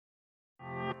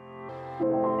Hey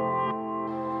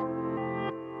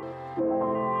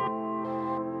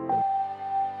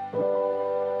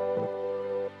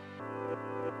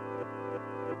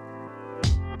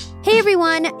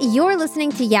everyone, you're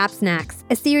listening to YAPSnacks,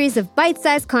 a series of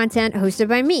bite-sized content hosted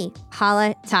by me,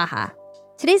 Hala Taha.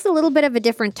 Today's a little bit of a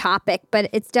different topic, but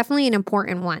it's definitely an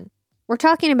important one. We're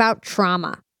talking about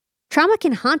trauma. Trauma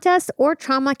can haunt us or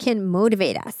trauma can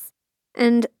motivate us.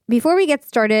 And before we get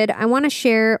started, I want to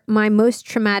share my most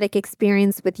traumatic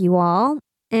experience with you all.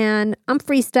 And I'm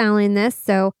freestyling this,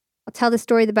 so I'll tell the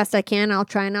story the best I can. I'll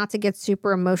try not to get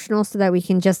super emotional so that we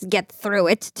can just get through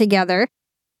it together.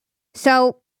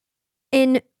 So,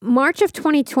 in March of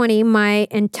 2020, my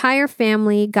entire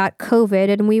family got COVID,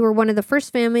 and we were one of the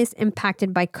first families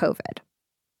impacted by COVID.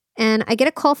 And I get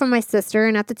a call from my sister,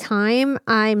 and at the time,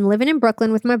 I'm living in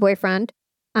Brooklyn with my boyfriend.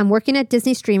 I'm working at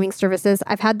Disney streaming services.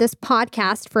 I've had this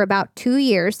podcast for about 2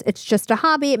 years. It's just a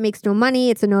hobby. It makes no money.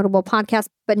 It's a notable podcast,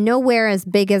 but nowhere as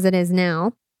big as it is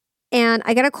now. And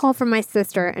I get a call from my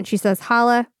sister, and she says,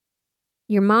 Hala,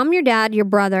 your mom, your dad, your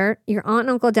brother, your aunt and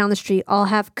uncle down the street all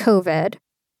have COVID.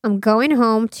 I'm going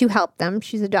home to help them.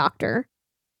 She's a doctor.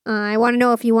 I want to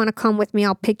know if you want to come with me.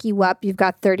 I'll pick you up. You've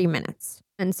got 30 minutes.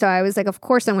 And so I was like, of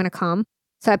course I'm going to come.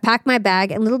 So I packed my bag,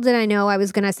 and little did I know I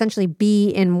was going to essentially be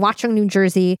in Watchung, New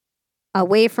Jersey,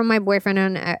 away from my boyfriend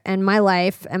and my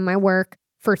life and my work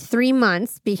for 3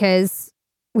 months because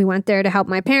we went there to help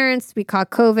my parents. We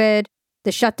caught COVID.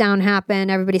 The shutdown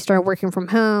happened. Everybody started working from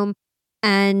home.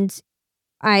 And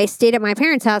I stayed at my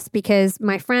parents' house because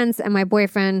my friends and my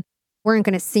boyfriend weren't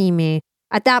going to see me.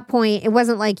 At that point, it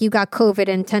wasn't like you got COVID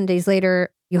and 10 days later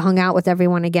you hung out with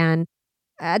everyone again.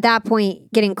 At that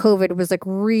point, getting COVID was like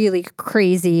really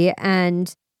crazy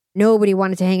and nobody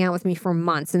wanted to hang out with me for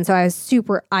months. And so I was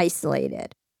super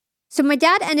isolated. So my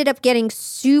dad ended up getting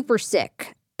super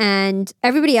sick and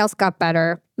everybody else got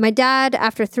better. My dad,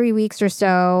 after 3 weeks or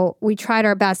so, we tried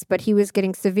our best, but he was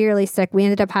getting severely sick. We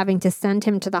ended up having to send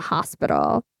him to the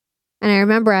hospital. And I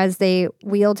remember as they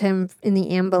wheeled him in the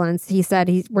ambulance, he said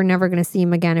we're never going to see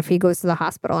him again if he goes to the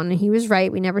hospital. And he was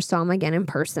right. We never saw him again in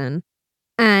person.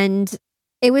 And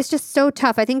it was just so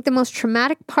tough. I think the most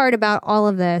traumatic part about all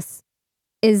of this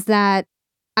is that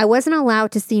I wasn't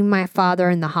allowed to see my father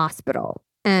in the hospital.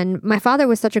 And my father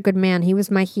was such a good man. He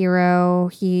was my hero.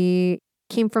 He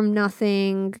came from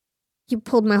nothing. He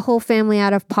pulled my whole family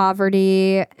out of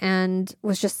poverty and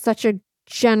was just such a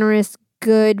generous,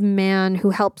 good man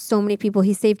who helped so many people.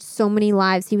 He saved so many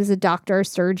lives. He was a doctor, a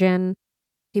surgeon.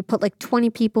 He put like 20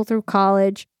 people through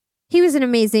college. He was an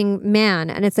amazing man.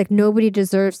 And it's like nobody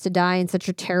deserves to die in such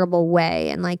a terrible way.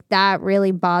 And like that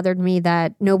really bothered me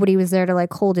that nobody was there to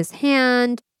like hold his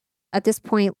hand. At this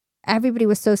point, everybody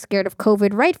was so scared of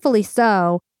COVID, rightfully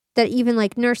so, that even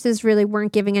like nurses really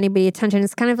weren't giving anybody attention.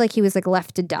 It's kind of like he was like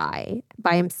left to die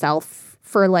by himself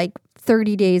for like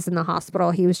 30 days in the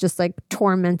hospital. He was just like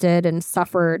tormented and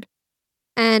suffered.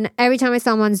 And every time I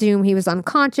saw him on Zoom, he was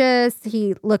unconscious.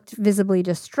 He looked visibly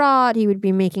distraught. He would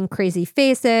be making crazy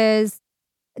faces,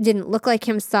 didn't look like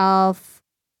himself.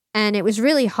 And it was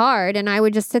really hard. And I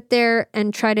would just sit there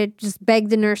and try to just beg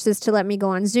the nurses to let me go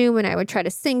on Zoom. And I would try to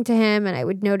sing to him. And I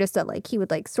would notice that like he would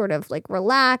like sort of like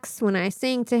relax when I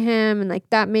sang to him. And like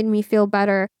that made me feel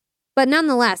better. But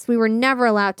nonetheless, we were never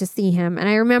allowed to see him. And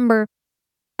I remember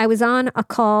I was on a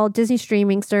call, Disney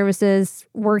streaming services,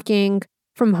 working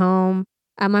from home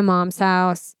at my mom's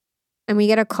house. And we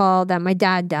get a call that my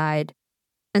dad died.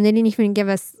 And they didn't even give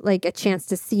us like a chance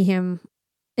to see him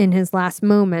in his last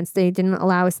moments. They didn't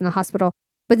allow us in the hospital.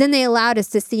 But then they allowed us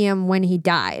to see him when he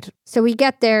died. So we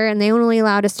get there and they only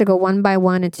allowed us to go one by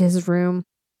one into his room.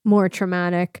 More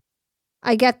traumatic.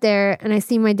 I get there and I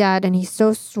see my dad and he's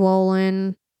so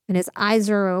swollen and his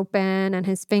eyes are open and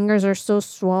his fingers are so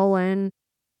swollen.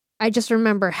 I just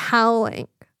remember howling.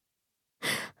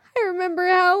 I remember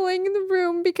howling in the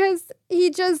room because he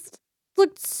just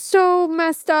looked so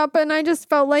messed up. And I just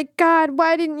felt like, God,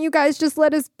 why didn't you guys just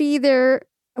let us be there?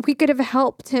 We could have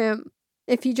helped him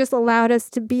if you just allowed us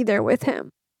to be there with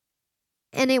him.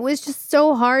 And it was just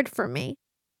so hard for me.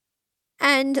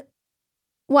 And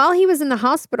while he was in the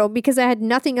hospital, because I had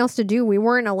nothing else to do, we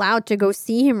weren't allowed to go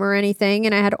see him or anything.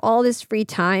 And I had all this free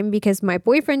time because my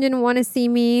boyfriend didn't want to see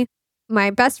me. My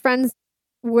best friends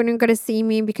weren't going to see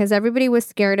me because everybody was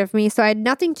scared of me. So I had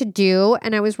nothing to do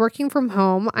and I was working from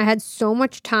home. I had so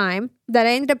much time that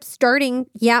I ended up starting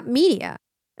Yap Media.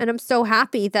 And I'm so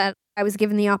happy that I was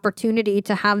given the opportunity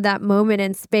to have that moment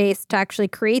and space to actually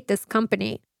create this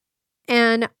company.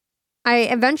 And I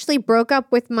eventually broke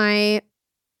up with my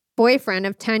boyfriend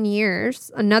of 10 years,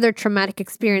 another traumatic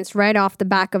experience right off the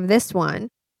back of this one.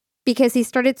 because he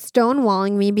started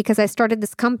stonewalling me because I started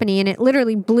this company and it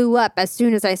literally blew up as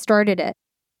soon as I started it.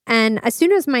 And as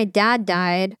soon as my dad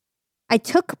died, I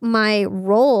took my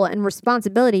role and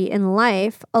responsibility in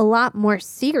life a lot more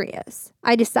serious.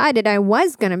 I decided I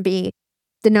was going to be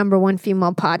the #1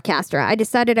 female podcaster. I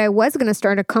decided I was going to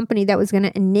start a company that was going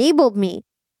to enable me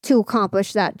to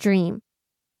accomplish that dream.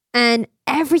 And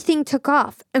everything took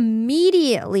off,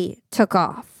 immediately took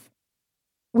off.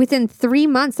 Within 3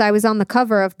 months, I was on the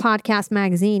cover of Podcast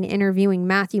Magazine interviewing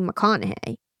Matthew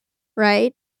McConaughey,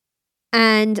 right?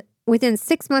 And within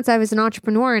 6 months, I was an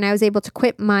entrepreneur and I was able to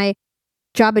quit my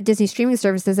job at Disney Streaming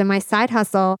Services, and my side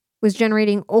hustle was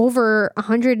generating over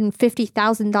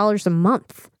 $150,000 a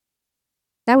month.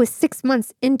 That was 6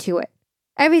 months into it.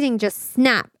 Everything just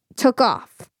snapped, took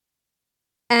off.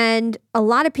 And a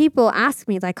lot of people ask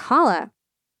me, like, Hala,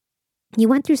 you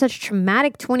went through such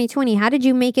traumatic 2020. How did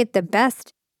you make it the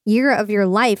best year of your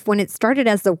life when it started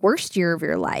as the worst year of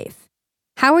your life?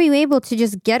 How are you able to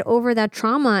just get over that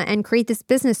trauma and create this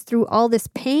business through all this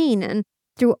pain and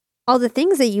through all the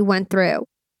things that you went through?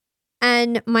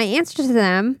 And my answer to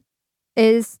them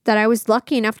is that I was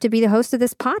lucky enough to be the host of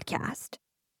this podcast.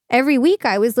 Every week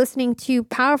I was listening to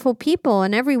powerful people,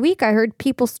 and every week I heard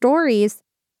people's stories,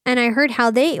 and I heard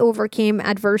how they overcame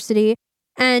adversity.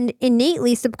 And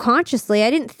innately, subconsciously,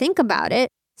 I didn't think about it.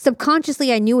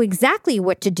 Subconsciously, I knew exactly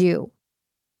what to do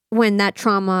when that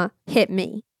trauma hit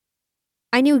me.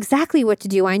 I knew exactly what to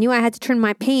do. I knew I had to turn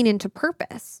my pain into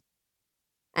purpose.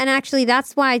 And actually,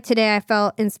 that's why today I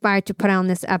felt inspired to put on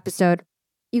this episode.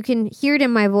 You can hear it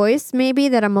in my voice, maybe,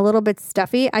 that I'm a little bit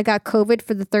stuffy. I got COVID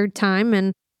for the 3rd time,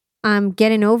 and I'm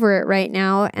getting over it right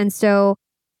now. And so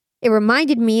it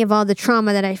reminded me of all the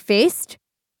trauma that I faced.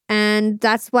 And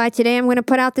that's why today I'm going to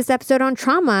put out this episode on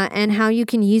trauma and how you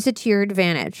can use it to your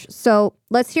advantage. So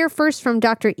let's hear first from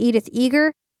Dr. Edith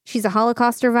Eger. She's a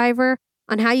Holocaust survivor,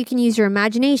 on how you can use your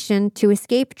imagination to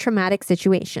escape traumatic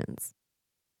situations.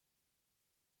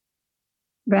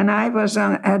 When I was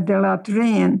at the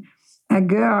latrine, a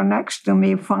girl next to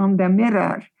me found a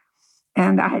mirror,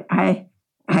 and I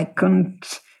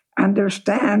couldn't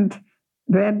understand,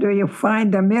 where do you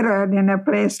find a mirror in a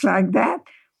place like that?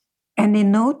 And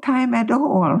in no time at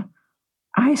all,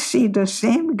 I see the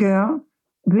same girl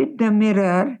with the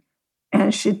mirror,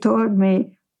 and she told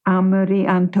me, I'm Marie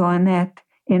Antoinette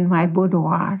in my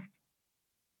boudoir.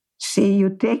 See, you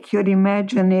take your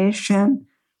imagination.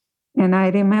 And I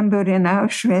remember in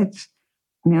Auschwitz,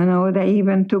 they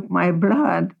even took my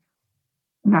blood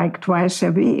like twice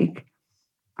a week.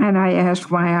 And I asked,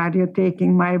 why are you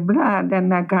taking my blood?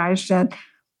 And the guy said,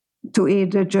 to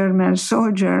eat the German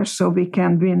soldiers so we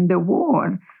can win the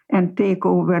war and take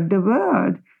over the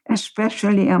world,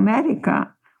 especially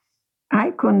America.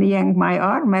 I couldn't yank my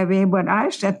arm away, but I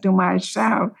said to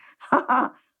myself,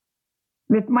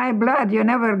 with my blood, you're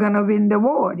never going to win the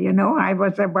war. I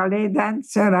was a ballet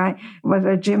dancer, I was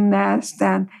a gymnast,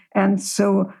 and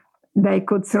so they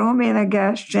could throw me in a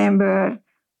gas chamber,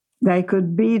 they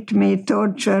could beat me,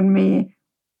 torture me,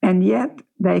 and yet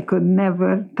they could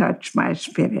never touch my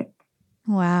spirit.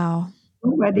 Wow.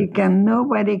 Nobody can.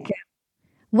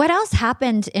 What else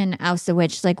happened in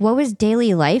Auschwitz? Like, what was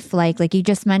daily life like? Like you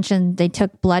just mentioned, they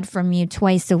took blood from you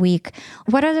twice a week.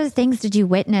 What other things did you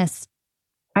witness?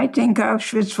 I think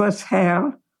Auschwitz was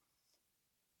hell.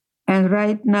 And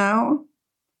right now,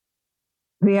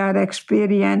 we are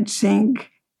experiencing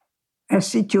a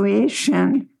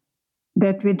situation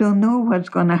that we don't know what's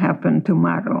going to happen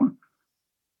tomorrow.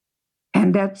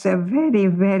 And that's a very,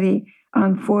 very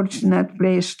unfortunate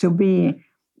place to be,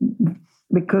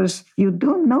 because you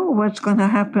don't know what's going to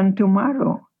happen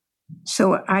tomorrow.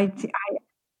 So I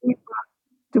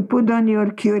to put on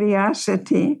your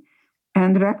curiosity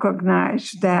and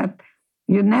recognize that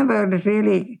you never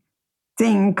really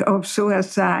think of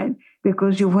suicide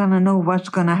because you want to know what's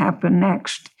going to happen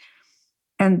next.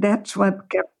 And that's what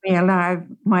kept me alive,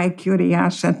 my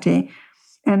curiosity.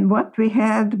 And what we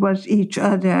had was each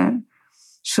other.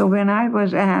 So when I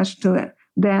was asked to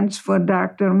dance for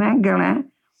Dr. Mengele,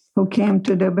 who came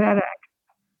to the barrack,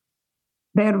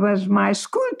 there was my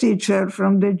school teacher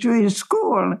from the Jewish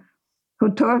school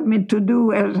who told me to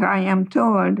do as I am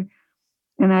told.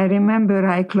 And I remember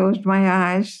I closed my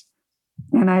eyes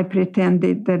and I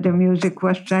pretended that the music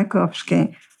was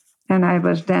Tchaikovsky, and I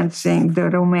was dancing the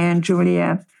Romeo and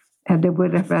Juliet at the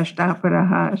Budapest Opera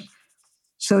House.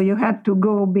 So you had to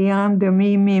go beyond the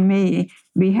me.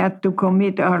 We had to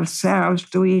commit ourselves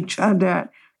to each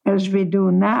other as we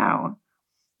do now.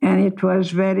 And it was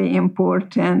very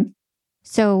important.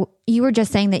 So you were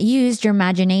just saying that you used your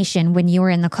imagination when you were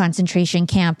in the concentration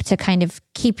camp to kind of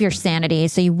keep your sanity.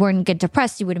 So you wouldn't get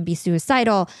depressed. You wouldn't be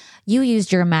suicidal. You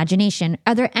used your imagination.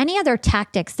 Are there any other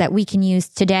tactics that we can use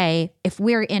today if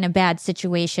we're in a bad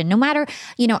situation? No matter,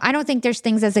 I don't think there's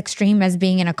things as extreme as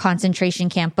being in a concentration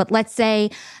camp, but let's say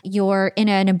you're in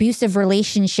an abusive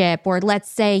relationship, or let's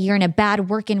say you're in a bad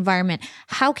work environment.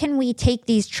 How can we take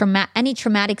these any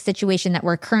traumatic situation that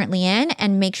we're currently in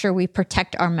and make sure we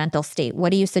protect our mental state?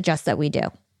 What do you suggest that we do?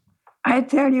 I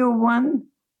tell you one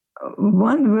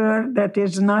word that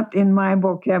is not in my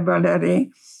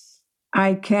vocabulary.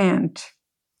 I can't.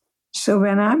 So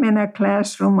when I'm in a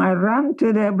classroom, I run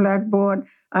to the blackboard.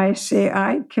 I say,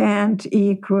 I can't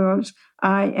equals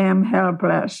I am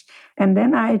helpless. And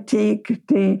then I take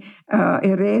the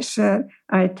eraser,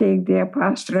 I take the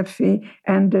apostrophe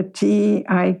and the T,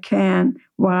 I can.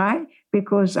 Why?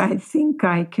 Because I think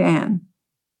I can.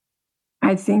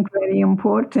 I think very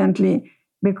importantly,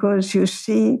 because you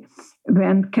see,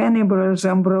 when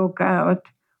cannibalism broke out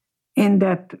in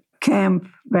that camp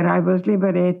where I was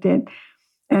liberated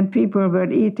and people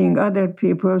were eating other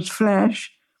people's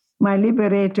flesh, my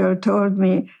liberator told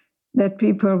me that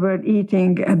people were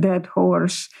eating a dead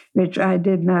horse, which I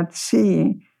did not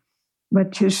see.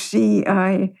 But you see,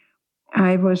 I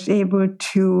was able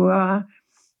to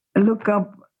look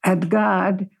up at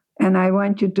God, and I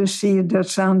want you to see the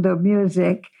Sound of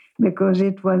Music because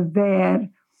it was there.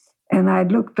 And I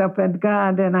looked up at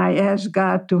God and I asked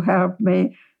God to help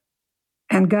me.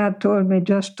 And God told me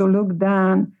just to look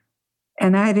down.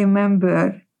 And I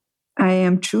remember I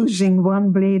am choosing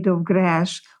one blade of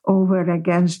grass over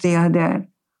against the other.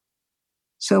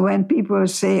 So when people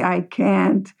say I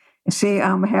can't, say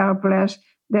I'm helpless,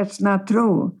 that's not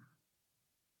true.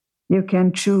 You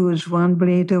can choose one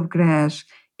blade of grass.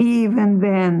 Even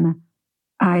then,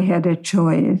 I had a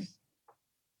choice.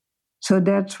 So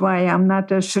that's why I'm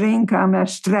not a shrink, I'm a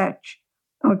stretch.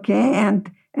 Okay?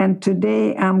 And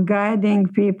today I'm guiding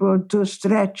people to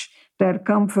stretch their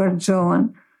comfort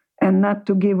zone and not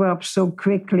to give up so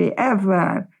quickly,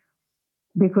 ever,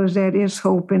 because there is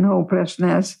hope in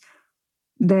hopelessness.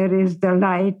 There is the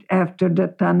light after the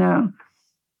tunnel.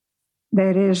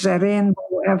 There is a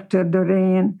rainbow after the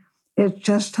rain. It's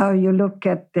just how you look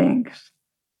at things.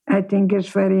 I think it's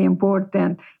very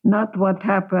important, not what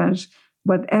happens,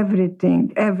 but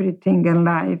everything in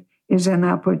life is an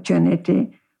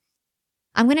opportunity.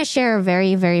 I'm going to share a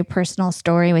very, very personal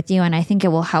story with you, and I think it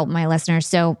will help my listeners.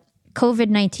 So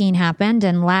COVID-19 happened,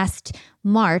 and last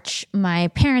March, my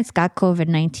parents got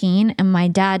COVID-19, and my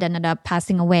dad ended up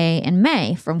passing away in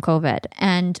May from COVID.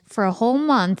 And for a whole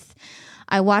month,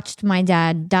 I watched my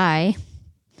dad die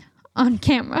on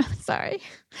camera. Sorry.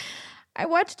 I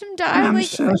watched him die.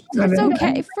 It's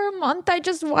okay. For a month, I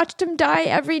just watched him die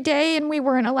every day, and we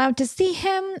weren't allowed to see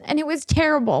him, and it was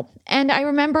terrible. And I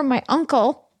remember my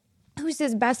uncle, who's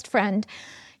his best friend,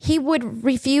 he would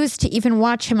refuse to even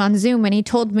watch him on Zoom. And he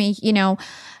told me,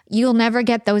 you'll never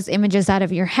get those images out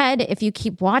of your head. If you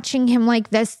keep watching him like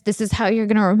this is how you're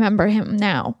going to remember him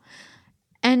now.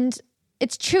 And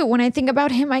it's true. When I think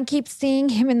about him, I keep seeing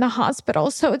him in the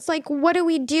hospital. So it's like, what do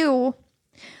we do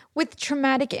with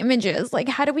traumatic images? Like,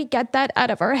 how do we get that out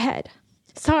of our head?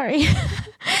 Sorry.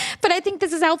 But I think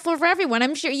this is helpful for everyone.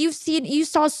 I'm sure you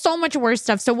saw so much worse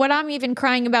stuff. So what I'm even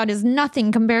crying about is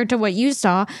nothing compared to what you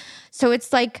saw. So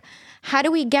it's like, how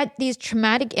do we get these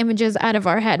traumatic images out of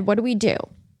our head? What do we do?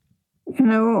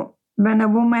 When a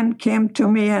woman came to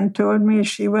me and told me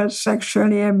she was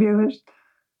sexually abused,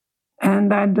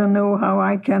 and I don't know how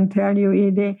I can tell you,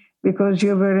 Edith, because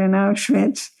you were in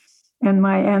Auschwitz, and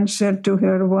my answer to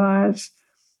her was,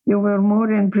 you were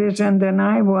more in prison than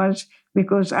I was,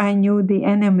 because I knew the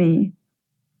enemy.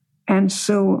 And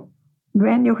so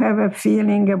when you have a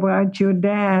feeling about your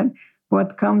dad,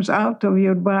 what comes out of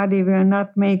your body will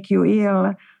not make you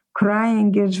ill.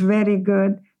 Crying is very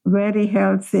good, very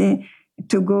healthy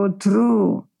to go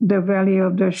through the valley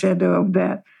of the shadow of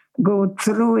death. Go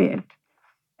through it.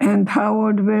 And how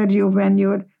old were you when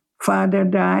your father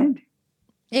died?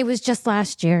 It was just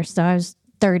last year, so I was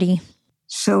 30.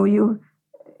 So you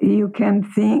can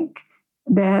think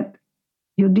that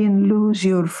you didn't lose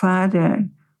your father.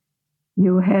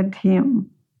 You had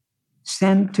him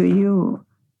sent to you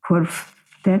for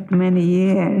that many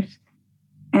years.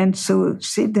 And so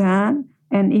sit down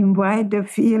and invite the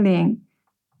feeling.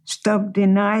 Stop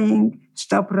denying,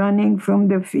 stop running from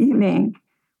the feeling.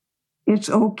 It's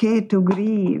okay to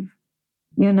grieve.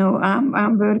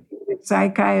 I'm working with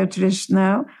psychiatrists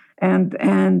now, and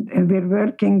we're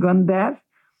working on that.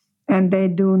 And they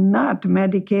do not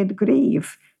medicate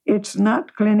grief. It's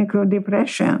not clinical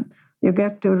depression. You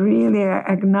get to really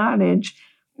acknowledge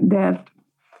that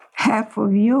half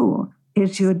of you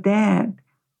is your dad,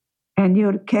 and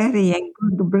you're carrying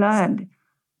good blood,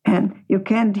 and you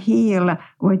can't heal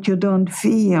what you don't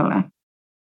feel.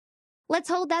 Let's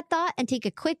hold that thought and take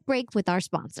a quick break with our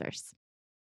sponsors.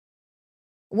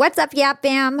 What's up, Yap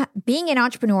Fam? Being an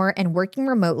entrepreneur and working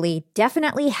remotely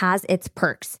definitely has its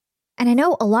perks. And I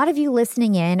know a lot of you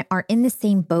listening in are in the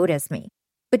same boat as me.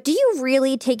 But do you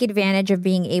really take advantage of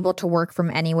being able to work from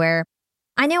anywhere?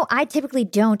 I know I typically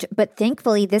don't, but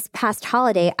thankfully this past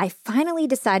holiday, I finally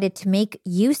decided to make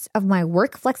use of my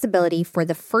work flexibility for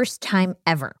the first time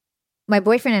ever. My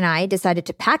boyfriend and I decided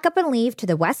to pack up and leave to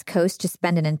the West Coast to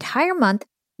spend an entire month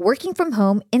working from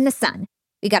home in the sun.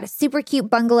 We got a super cute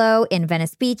bungalow in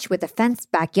Venice Beach with a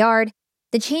fenced backyard.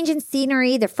 The change in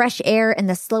scenery, the fresh air, and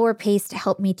the slower pace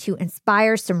helped me to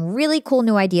inspire some really cool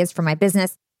new ideas for my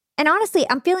business. And honestly,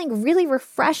 I'm feeling really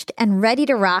refreshed and ready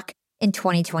to rock in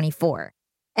 2024.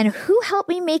 And who helped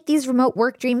me make these remote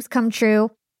work dreams come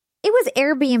true? It was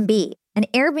Airbnb.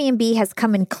 And Airbnb has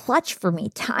come in clutch for me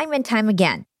time and time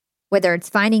again. Whether it's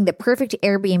finding the perfect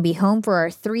Airbnb home for our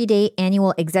 3-day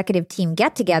annual executive team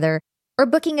get-together, or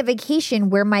booking a vacation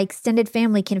where my extended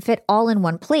family can fit all in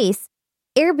one place,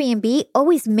 Airbnb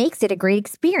always makes it a great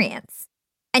experience.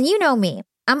 And you know me,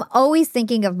 I'm always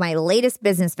thinking of my latest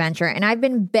business venture, and I've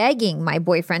been begging my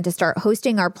boyfriend to start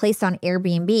hosting our place on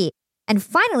Airbnb. And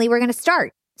finally, we're going to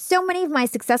start. So many of my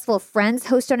successful friends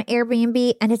host on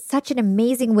Airbnb, and it's such an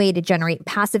amazing way to generate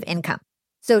passive income.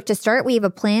 So to start, we have a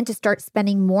plan to start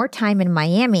spending more time in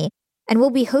Miami, and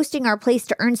we'll be hosting our place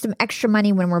to earn some extra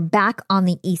money when we're back on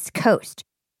the East Coast.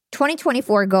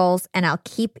 2024 goals, and I'll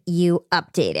keep you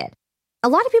updated. A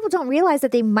lot of people don't realize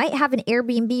that they might have an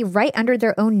Airbnb right under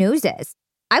their own noses.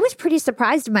 I was pretty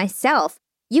surprised myself.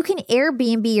 You can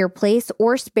Airbnb your place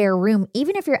or spare room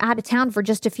even if you're out of town for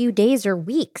just a few days or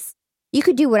weeks. You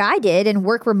could do what I did and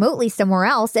work remotely somewhere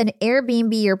else and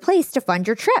Airbnb your place to fund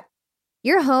your trip.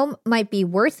 Your home might be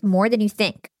worth more than you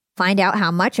think. Find out how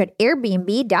much at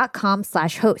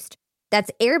airbnb.com/host.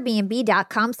 That's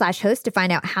airbnb.com/host to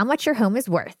find out how much your home is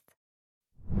worth.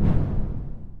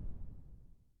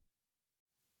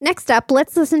 Next up,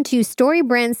 let's listen to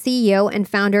StoryBrand CEO and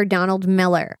founder Donald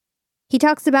Miller. He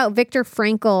talks about Viktor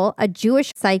Frankl, a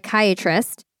Jewish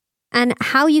psychiatrist, and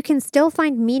how you can still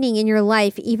find meaning in your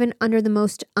life even under the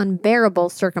most unbearable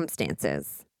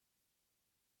circumstances.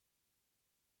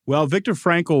 Well, Viktor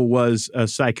Frankl was a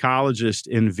psychologist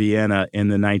in Vienna in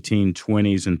the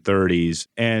 1920s and 30s,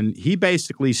 and he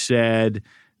basically said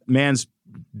man's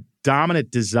dominant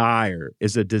desire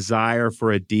is a desire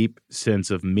for a deep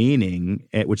sense of meaning,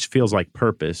 which feels like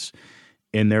purpose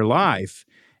in their life.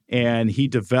 And he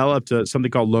developed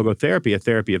something called logotherapy, a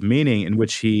therapy of meaning, in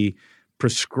which he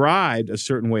prescribed a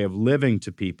certain way of living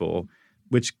to people,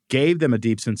 which gave them a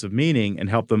deep sense of meaning and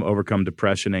helped them overcome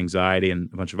depression, anxiety, and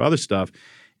a bunch of other stuff.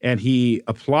 And he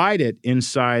applied it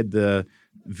inside the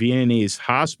Viennese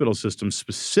hospital system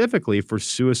specifically for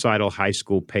suicidal high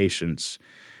school patients.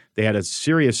 They had a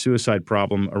serious suicide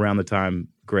problem around the time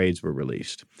grades were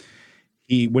released.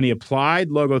 When he applied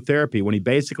logotherapy, when he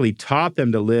basically taught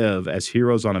them to live as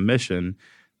heroes on a mission,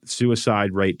 the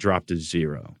suicide rate dropped to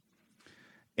 0.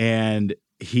 And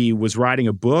he was writing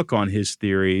a book on his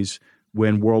theories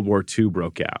when World War II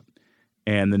broke out.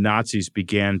 And the Nazis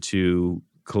began to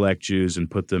collect Jews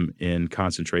and put them in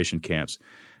concentration camps.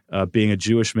 Being a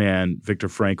Jewish man, Viktor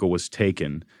Frankl was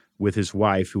taken with his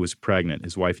wife, who was pregnant.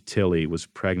 His wife, Tilly, was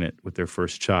pregnant with their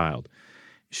first child.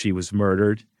 She was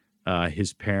murdered.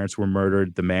 His parents were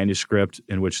murdered. The manuscript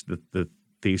in which the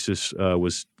thesis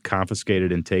was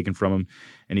confiscated and taken from him.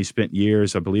 And he spent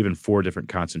years, I believe, in 4 different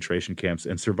concentration camps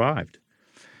and survived.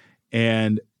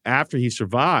 And after he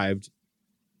survived,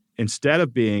 instead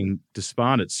of being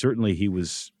despondent, certainly he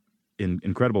was in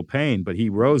incredible pain, but he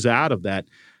rose out of that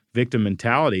victim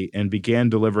mentality and began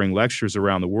delivering lectures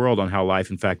around the world on how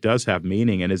life, in fact, does have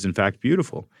meaning and is, in fact,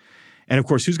 beautiful. And, of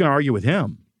course, who's going to argue with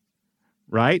him,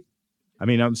 right? I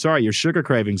mean, I'm sorry, your sugar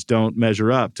cravings don't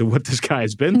measure up to what this guy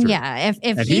has been through. Yeah,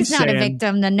 if he's not saying, a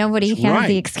victim, then nobody has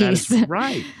the excuse. That's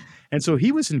right. And so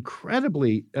he was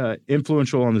incredibly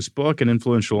influential on this book and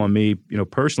influential on me,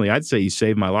 personally. I'd say he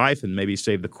saved my life and maybe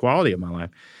saved the quality of my life.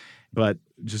 But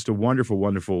just a wonderful,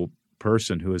 wonderful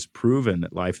person who has proven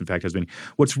that life, in fact, has meaning.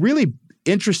 What's really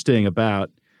interesting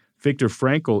about Viktor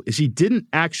Frankl is he didn't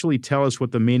actually tell us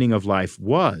what the meaning of life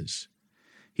was.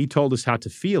 He told us how to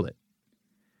feel it.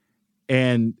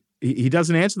 And he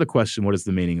doesn't answer the question, what is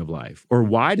the meaning of life? Or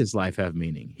why does life have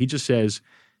meaning? He just says,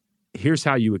 here's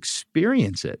how you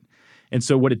experience it. And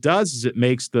so what it does is it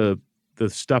makes the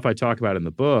stuff I talk about in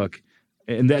the book,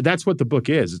 and that's what the book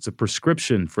is. It's a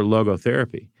prescription for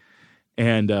logotherapy.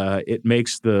 And it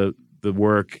makes the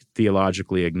work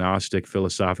theologically agnostic,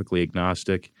 philosophically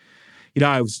agnostic.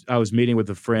 I was meeting with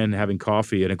a friend, having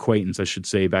coffee, an acquaintance, I should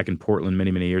say, back in Portland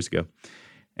many, many years ago.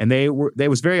 And it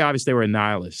was very obvious they were a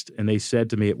nihilist. And they said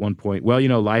to me at one point, well,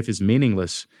 life is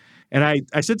meaningless. And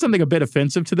I said something a bit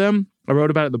offensive to them. I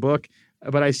wrote about it in the book.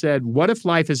 But I said, what if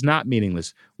life is not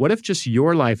meaningless? What if just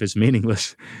your life is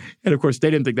meaningless? And of course,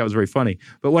 they didn't think that was very funny.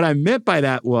 But what I meant by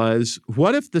that was,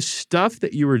 what if the stuff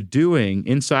that you were doing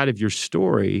inside of your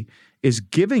story is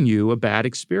giving you a bad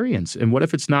experience? And what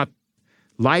if it's not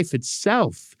life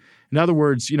itself? In other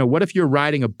words, what if you're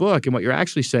writing a book and what you're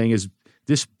actually saying is,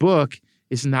 this book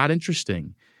is not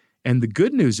interesting? And the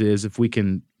good news is, if we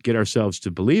can get ourselves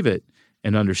to believe it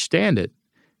and understand it,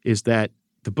 is that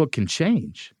the book can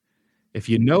change. If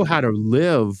you know how to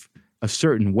live a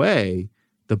certain way,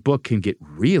 the book can get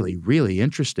really, really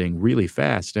interesting really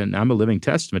fast. And I'm a living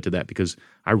testament to that because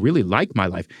I really like my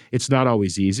life. It's not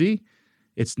always easy.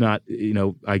 It's not,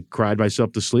 I cried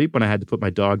myself to sleep when I had to put my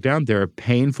dog down. There are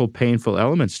painful, painful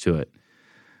elements to it.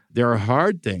 There are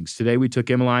hard things. Today we took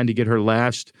Emmeline to get her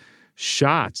last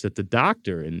shots at the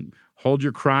doctor and hold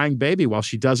your crying baby while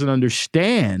she doesn't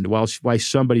understand why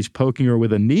somebody's poking her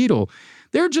with a needle.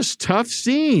 They're just tough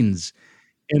scenes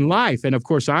in life. And of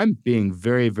course, I'm being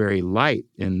very, very light,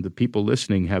 and the people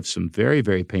listening have some very,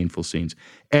 very painful scenes.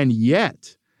 And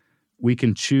yet, we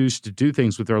can choose to do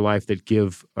things with our life that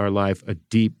give our life a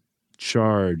deep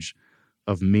charge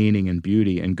of meaning and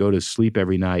beauty, and go to sleep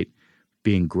every night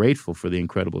being grateful for the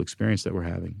incredible experience that we're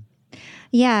having.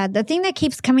 Yeah, the thing that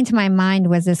keeps coming to my mind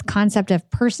was this concept of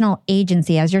personal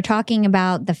agency, as you're talking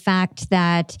about the fact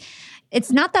that it's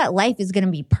not that life is going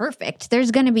to be perfect.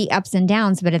 There's going to be ups and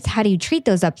downs, but it's how do you treat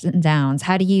those ups and downs?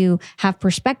 How do you have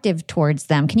perspective towards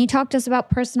them? Can you talk to us about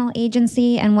personal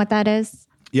agency and what that is?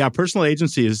 Yeah, personal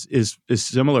agency is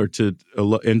similar to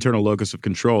internal locus of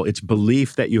control. It's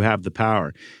belief that you have the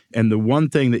power. And the one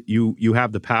thing that you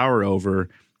have the power over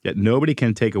that nobody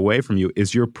can take away from you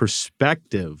is your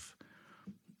perspective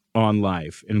on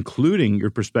life, including your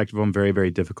perspective on very,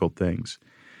 very difficult things.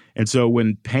 And so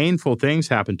when painful things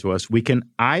happen to us, we can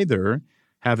either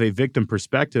have a victim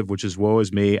perspective, which is, woe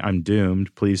is me, I'm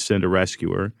doomed, please send a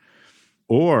rescuer.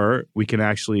 Or we can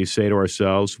actually say to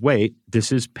ourselves, wait,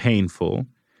 this is painful,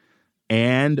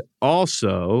 and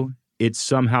also it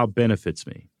somehow benefits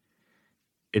me.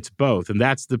 It's both. And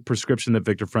that's the prescription that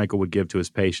Viktor Frankl would give to his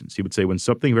patients. He would say, when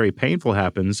something very painful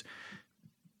happens,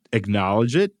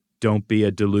 acknowledge it. Don't be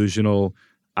a delusional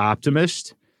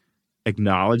optimist.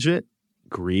 Acknowledge it.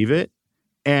 Grieve it,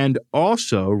 and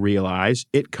also realize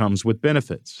it comes with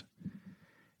benefits.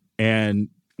 And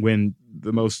in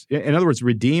other words,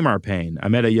 redeem our pain. I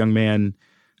met a young man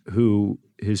who,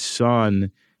 his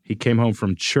son, he came home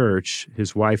from church.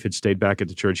 His wife had stayed back at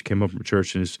the church. He came home from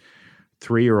church, and his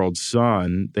 3-year-old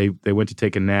son, they went to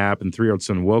take a nap, and 3-year-old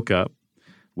son woke up,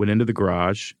 went into the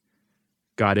garage,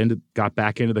 got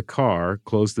back into the car,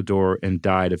 closed the door, and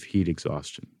died of heat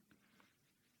exhaustion.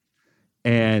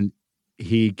 And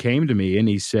he came to me and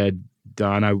he said,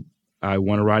 Don, I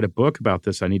want to write a book about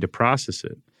this. I need to process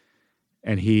it.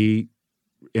 And he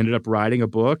ended up writing a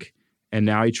book, and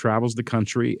now he travels the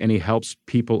country and he helps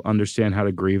people understand how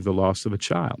to grieve the loss of a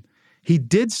child. He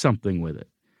did something with it.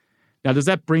 Now, does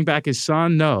that bring back his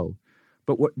son? No.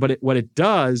 But what it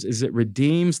does is it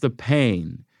redeems the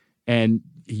pain and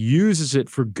uses it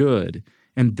for good.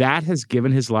 And that has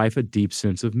given his life a deep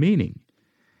sense of meaning.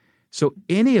 So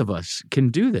any of us can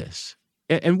do this.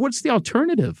 And what's the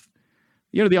alternative?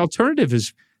 The alternative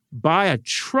is buy a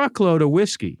truckload of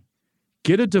whiskey,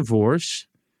 get a divorce,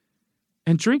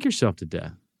 and drink yourself to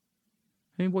death.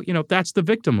 And that's the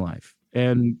victim life.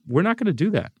 And we're not going to do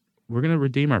that. We're going to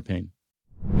redeem our pain.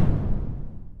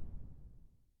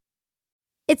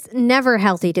 It's never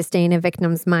healthy to stay in a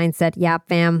victim's mindset, Yap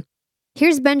fam.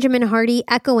 Here's Benjamin Hardy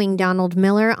echoing Donald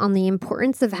Miller on the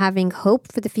importance of having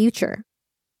hope for the future.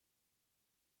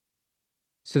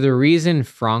 So the reason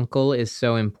Frankl is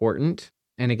so important,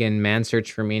 and again, Man's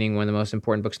Search for Meaning, one of the most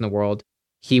important books in the world,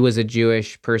 he was a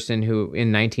Jewish person who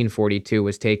in 1942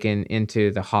 was taken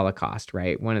into the Holocaust,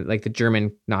 right? The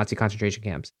German Nazi concentration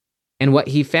camps. And what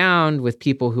he found with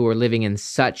people who were living in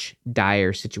such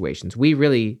dire situations,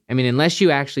 unless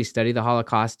you actually study the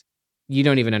Holocaust, you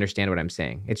don't even understand what I'm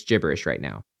saying. It's gibberish right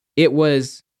now. It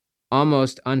was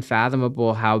almost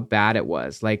unfathomable how bad it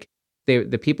was.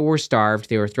 The people were starved.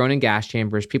 They were thrown in gas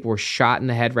chambers. People were shot in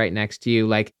the head right next to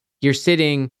you. You're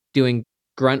sitting doing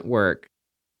grunt work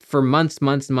for months,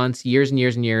 years and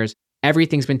years and years.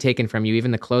 Everything's been taken from you,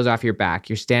 even the clothes off your back.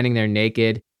 You're standing there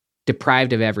naked,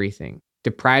 deprived of everything,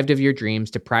 deprived of your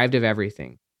dreams, deprived of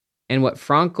everything. And what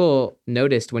Frankl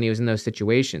noticed when he was in those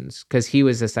situations, because he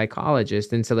was a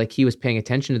psychologist, and so like he was paying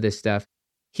attention to this stuff,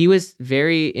 he was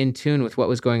very in tune with what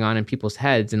was going on in people's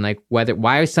heads and like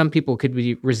why some people could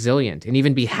be resilient and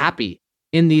even be happy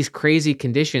in these crazy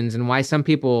conditions, and why some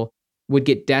people would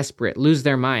get desperate, lose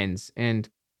their minds. And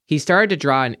he started to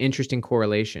draw an interesting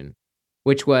correlation,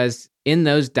 which was in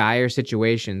those dire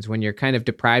situations when you're kind of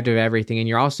deprived of everything and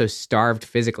you're also starved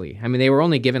physically. I mean, they were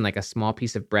only given like a small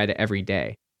piece of bread every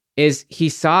day. Is he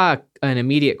saw an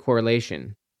immediate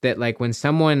correlation that like when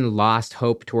someone lost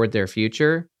hope toward their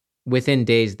future, within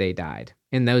days they died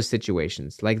in those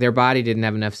situations. Like their body didn't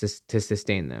have enough to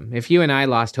sustain them. If you and I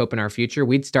lost hope in our future,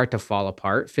 we'd start to fall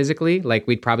apart physically. Like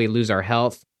we'd probably lose our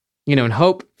health. And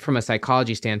hope from a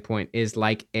psychology standpoint is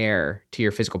like air to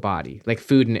your physical body, like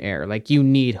food and air. Like you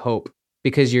need hope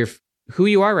because who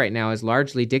you are right now is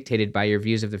largely dictated by your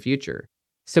views of the future.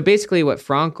 So basically what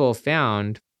Frankl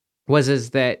found is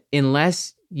that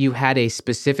unless you had a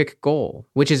specific goal,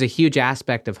 which is a huge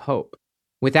aspect of hope,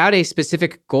 without a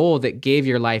specific goal that gave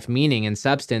your life meaning and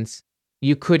substance,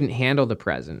 you couldn't handle the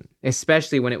present,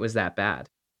 especially when it was that bad.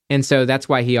 And so that's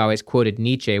why he always quoted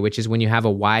Nietzsche, which is when you have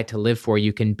a why to live for,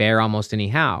 you can bear almost any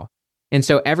how. And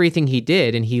so everything he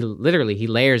did, and he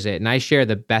layers it, and I share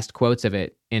the best quotes of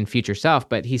it in Future Self,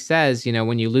 but he says,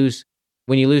 when you lose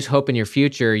hope in your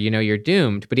future, you're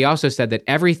doomed. But he also said that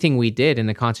everything we did in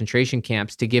the concentration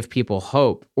camps to give people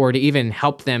hope or to even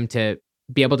help them to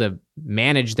be able to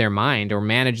manage their mind or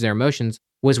manage their emotions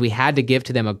was we had to give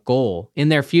to them a goal in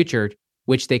their future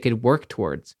which they could work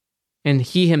towards. And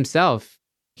he himself,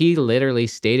 he literally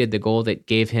stated the goal that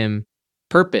gave him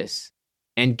purpose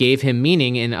and gave him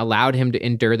meaning and allowed him to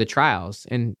endure the trials.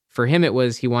 And for him, it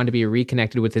was he wanted to be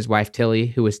reconnected with his wife, Tilly,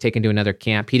 who was taken to another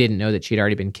camp. He didn't know that she'd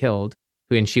already been killed,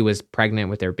 and she was pregnant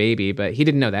with their baby, but he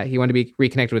didn't know that. He wanted to be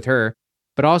reconnected with her.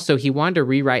 But also, he wanted to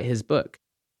rewrite his book,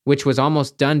 which was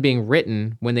almost done being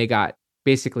written when they got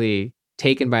basically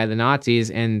taken by the Nazis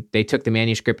and they took the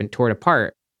manuscript and tore it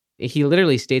apart. He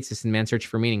literally states this in Man's Search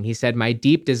for Meaning. He said, "My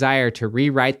deep desire to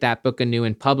rewrite that book anew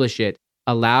and publish it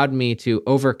allowed me to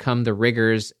overcome the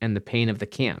rigors and the pain of the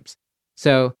camps."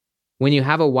 So when you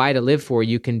have a why to live for,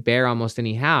 you can bear almost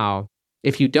any how.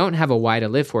 If you don't have a why to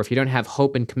live for, if you don't have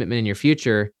hope and commitment in your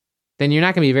future, then you're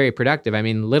not going to be very productive. I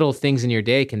mean, little things in your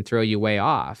day can throw you way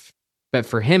off. But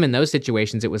for him in those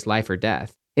situations, it was life or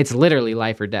death. It's literally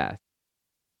life or death.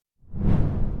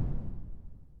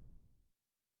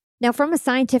 Now, from a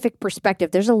scientific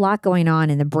perspective, there's a lot going on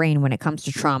in the brain when it comes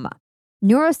to trauma.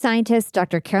 Neuroscientist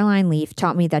Dr. Caroline Leaf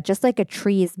taught me that just like a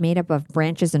tree is made up of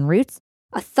branches and roots,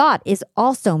 a thought is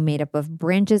also made up of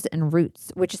branches and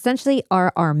roots, which essentially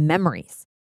are our memories.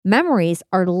 Memories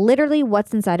are literally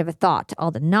what's inside of a thought,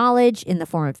 all the knowledge in the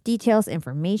form of details,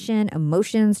 information,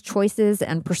 emotions, choices,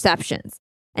 and perceptions.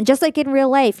 And just like in real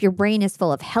life, your brain is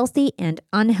full of healthy and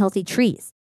unhealthy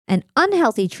trees. And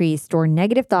unhealthy trees store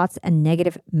negative thoughts and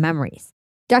negative memories.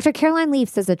 Dr. Caroline Leaf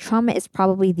says that trauma is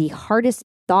probably the hardest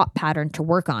thought pattern to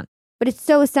work on, but it's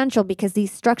so essential because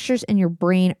these structures in your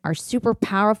brain are super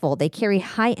powerful. They carry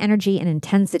high energy and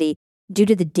intensity due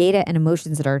to the data and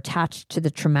emotions that are attached to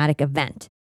the traumatic event.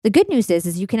 The good news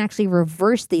is you can actually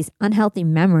reverse these unhealthy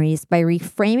memories by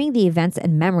reframing the events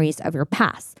and memories of your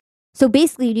past. So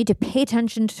basically, you need to pay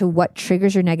attention to what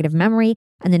triggers your negative memory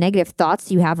and the negative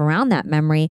thoughts you have around that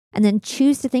memory, and then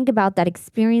choose to think about that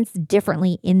experience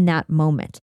differently in that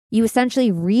moment. You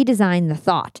essentially redesign the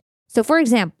thought. So for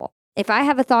example, if I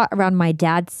have a thought around my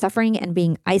dad suffering and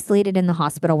being isolated in the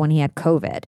hospital when he had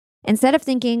COVID, instead of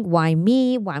thinking, why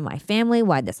me, why my family,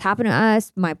 why this happened to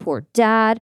us, my poor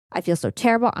dad, I feel so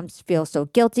terrible, I feel so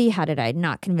guilty, how did I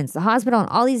not convince the hospital, and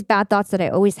all these bad thoughts that I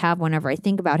always have whenever I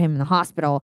think about him in the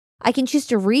hospital, I can choose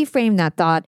to reframe that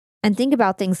thought and think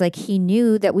about things like he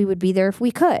knew that we would be there if we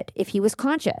could, if he was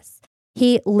conscious.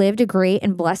 He lived a great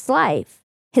and blessed life.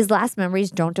 His last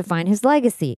memories don't define his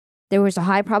legacy. There was a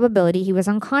high probability he was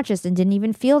unconscious and didn't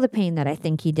even feel the pain that I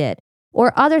think he did.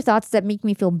 Or other thoughts that make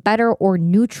me feel better or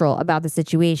neutral about the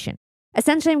situation.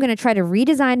 Essentially, I'm going to try to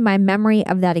redesign my memory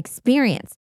of that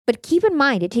experience. But keep in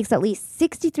mind, it takes at least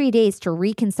 63 days to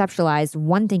reconceptualize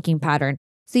one thinking pattern.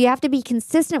 So you have to be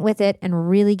consistent with it and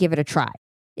really give it a try.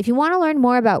 If you want to learn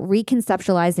more about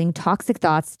reconceptualizing toxic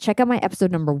thoughts, check out my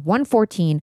episode number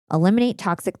 114, Eliminate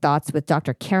Toxic Thoughts with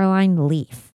Dr. Caroline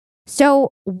Leaf. So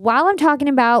while I'm talking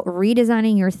about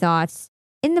redesigning your thoughts,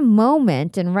 in the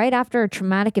moment and right after a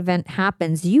traumatic event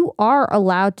happens, you are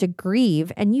allowed to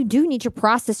grieve and you do need to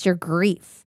process your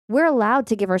grief. We're allowed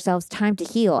to give ourselves time to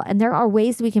heal, and there are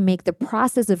ways we can make the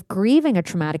process of grieving a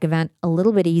traumatic event a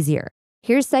little bit easier.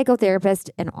 Here's psychotherapist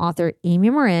and author Amy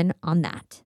Morin on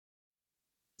that.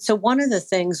 So one of the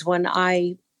things when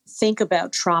I think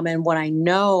about trauma and what I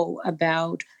know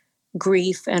about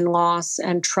grief and loss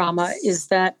and trauma is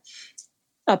that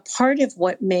a part of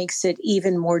what makes it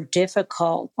even more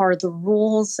difficult are the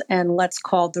rules and let's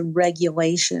call them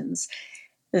regulations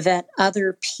that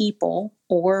other people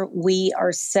or we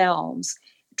ourselves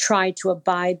try to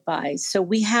abide by. So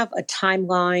we have a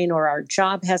timeline, or our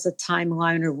job has a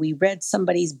timeline, or we read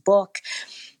somebody's book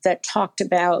that talked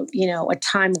about, a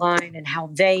timeline and how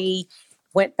they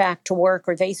went back to work,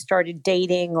 or they started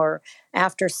dating, or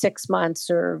after 6 months,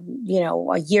 or,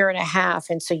 a year and a half.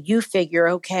 And so you figure,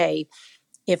 okay,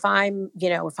 if I'm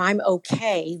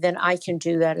okay, then I can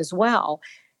do that as well.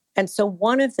 And so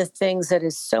one of the things that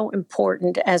is so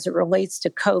important as it relates to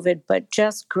COVID, but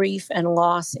just grief and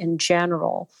loss in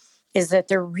general, is that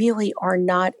there really are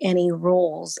not any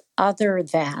rules other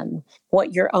than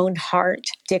what your own heart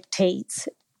dictates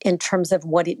in terms of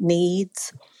what it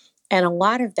needs. And a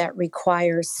lot of that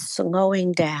requires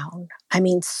slowing down. I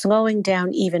mean, slowing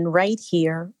down even right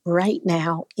here, right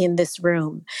now in this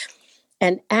room,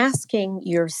 and asking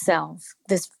yourself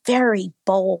this very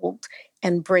bold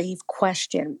and brave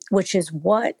question, which is,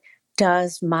 what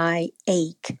does my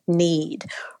ache need?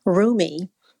 Rumi,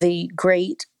 the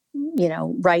great,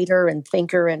 writer and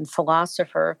thinker and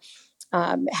philosopher,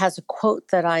 has a quote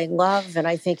that I love, and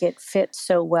I think it fits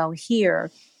so well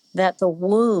here, that the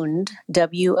wound,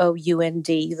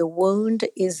 W-O-U-N-D, the wound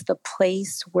is the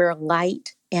place where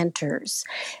light enters.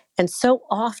 And so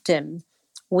often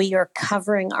we are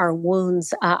covering our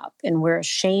wounds up, and we're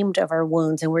ashamed of our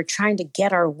wounds, and we're trying to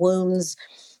get our wounds,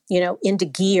 into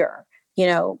gear.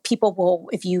 People will,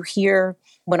 if you hear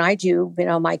when I do,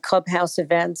 my clubhouse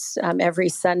events every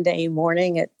Sunday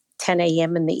morning at 10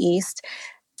 a.m. in the East,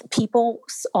 people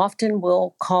often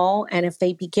will call, and if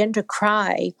they begin to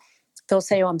cry, they'll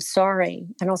say, "Oh, I'm sorry."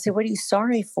 And I'll say, "What are you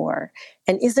sorry for?"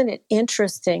 And isn't it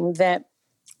interesting that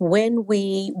when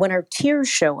our tears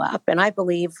show up, and I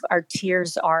believe our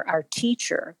tears are our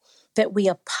teacher, that we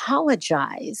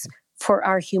apologize for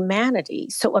our humanity.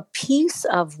 So a piece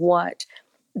of what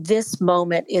this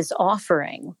moment is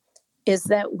offering is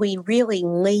that we really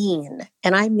lean,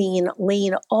 and I mean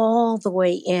lean all the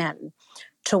way in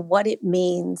to what it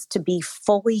means to be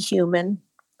fully human.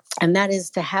 And that is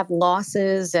to have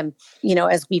losses. And,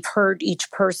 as we've heard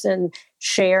each person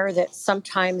share, that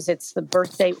sometimes it's the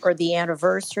birthday or the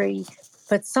anniversary,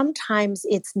 but sometimes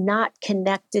it's not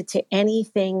connected to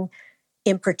anything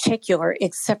in particular,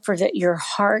 except for that your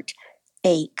heart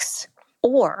aches.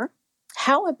 Or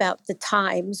how about the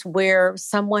times where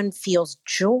someone feels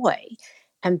joy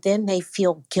and then they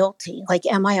feel guilty? Like,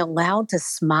 am I allowed to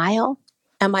smile?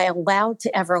 Am I allowed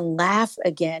to ever laugh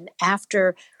again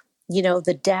after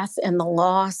the death and the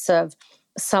loss of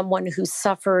someone who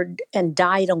suffered and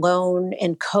died alone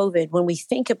in COVID? When we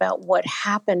think about what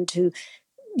happened to,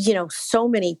 so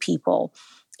many people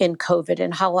in COVID,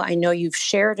 and how I know you've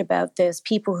shared about this,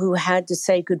 people who had to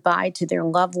say goodbye to their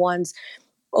loved ones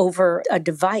over a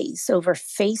device, over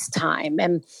FaceTime,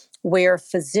 and where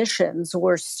physicians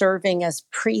were serving as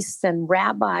priests and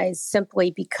rabbis simply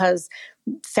because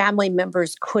family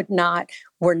members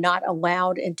were not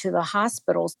allowed into the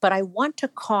hospitals. But I want to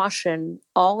caution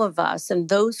all of us and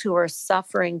those who are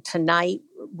suffering tonight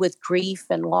with grief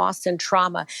and loss and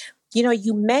trauma.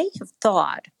 You may have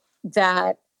thought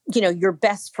that, your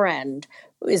best friend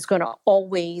is going to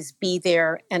always be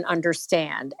there and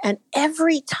understand. And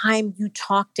every time you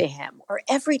talk to him or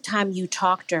every time you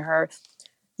talk to her,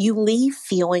 you leave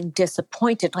feeling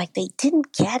disappointed, like they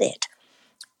didn't get it.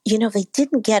 They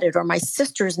didn't get it, or my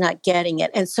sister's not getting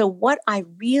it. And so what I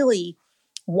really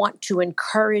want to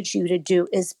encourage you to do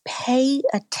is pay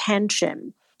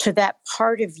attention to that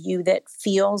part of you that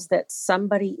feels that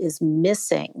somebody is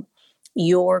missing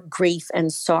your grief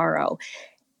and sorrow,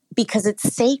 because it's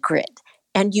sacred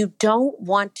and you don't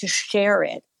want to share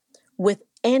it with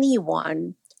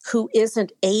anyone who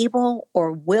isn't able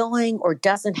or willing or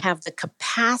doesn't have the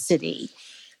capacity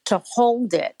to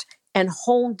hold it and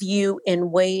hold you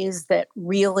in ways that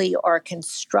really are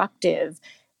constructive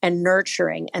and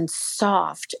nurturing and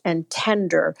soft and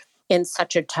tender in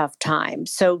such a tough time.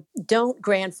 So don't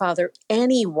grandfather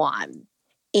anyone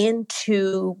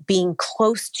into being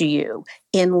close to you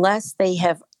unless they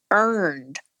have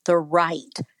earned the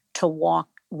right to walk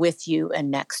with you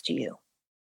and next to you.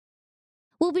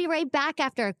 We'll be right back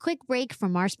after a quick break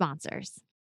from our sponsors.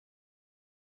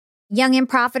 Young and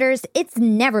Profiters, it's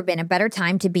never been a better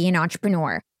time to be an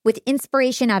entrepreneur. With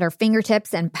inspiration at our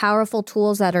fingertips and powerful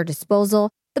tools at our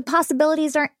disposal, the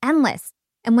possibilities are endless.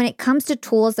 And when it comes to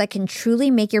tools that can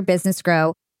truly make your business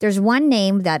grow, there's one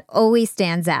name that always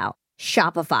stands out: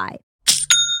 Shopify.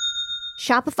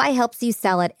 Shopify helps you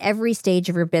sell at every stage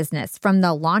of your business, from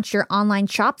the launch your online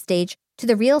shop stage to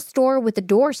the real store with the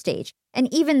door stage,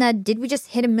 and even the did we just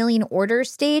hit 1 million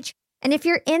orders stage? And if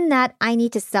you're in that I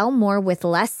need to sell more with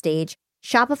less stage,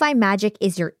 Shopify Magic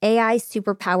is your AI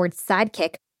superpowered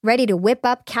sidekick, ready to whip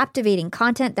up captivating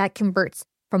content that converts,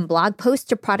 from blog posts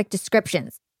to product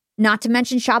descriptions. Not to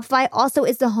mention, Shopify also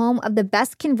is the home of the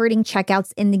best converting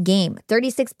checkouts in the game,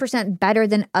 36% better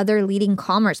than other leading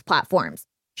commerce platforms.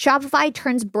 Shopify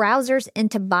turns browsers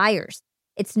into buyers.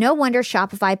 It's no wonder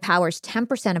Shopify powers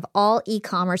 10% of all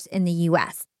e-commerce in the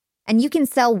US. And you can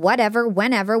sell whatever,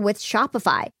 whenever with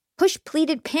Shopify. Push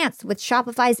pleated pants with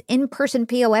Shopify's in-person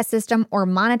POS system, or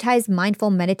monetize mindful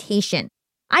meditation.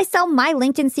 I sell my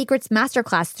LinkedIn Secrets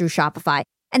Masterclass through Shopify,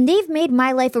 and they've made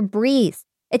my life a breeze.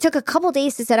 It took a couple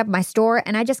days to set up my store,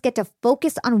 and I just get to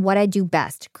focus on what I do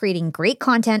best, creating great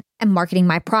content and marketing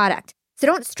my product. So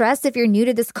don't stress if you're new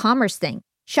to this commerce thing.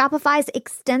 Shopify's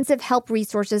extensive help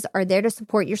resources are there to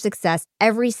support your success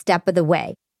every step of the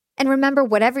way. And remember,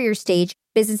 whatever your stage,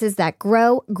 businesses that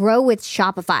grow with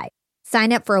Shopify.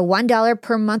 Sign up for a $1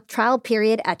 per month trial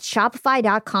period at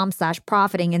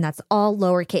shopify.com/profiting, and that's all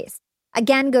lowercase.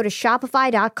 Again, go to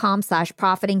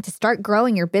shopify.com/profiting to start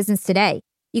growing your business today.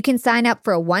 You can sign up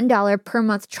for a $1 per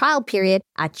month trial period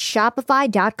at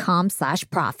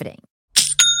shopify.com/profiting.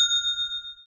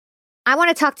 I want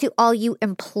to talk to all you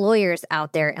employers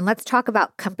out there, and let's talk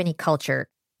about company culture.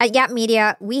 At Yap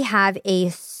Media, we have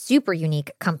a super unique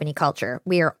company culture.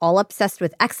 We are all obsessed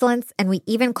with excellence, and we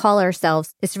even call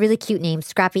ourselves this really cute name,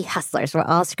 Scrappy Hustlers. We're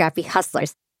all Scrappy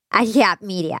Hustlers at Yap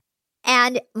Media.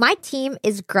 And my team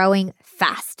is growing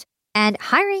fast. And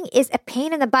hiring is a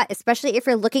pain in the butt, especially if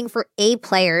you're looking for A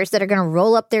players that are going to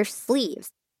roll up their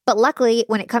sleeves. But luckily,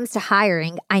 when it comes to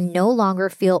hiring, I no longer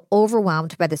feel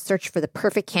overwhelmed by the search for the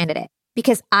perfect candidate,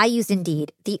 because I use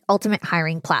Indeed, the ultimate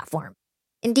hiring platform.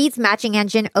 Indeed's matching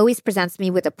engine always presents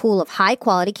me with a pool of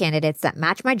high-quality candidates that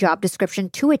match my job description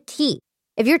to a T.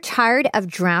 If you're tired of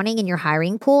drowning in your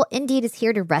hiring pool, Indeed is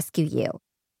here to rescue you.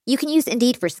 You can use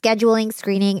Indeed for scheduling,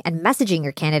 screening, and messaging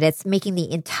your candidates, making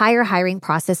the entire hiring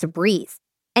process a breeze.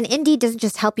 And Indeed doesn't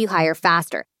just help you hire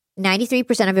faster.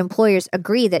 93% of employers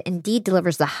agree that Indeed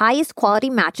delivers the highest quality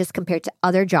matches compared to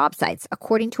other job sites,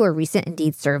 according to a recent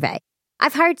Indeed survey.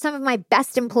 I've hired some of my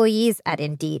best employees at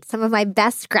Indeed, some of my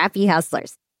best scrappy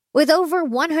hustlers. With over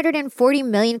 140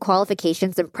 million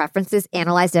qualifications and preferences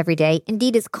analyzed every day,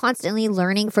 Indeed is constantly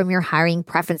learning from your hiring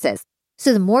preferences.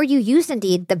 So the more you use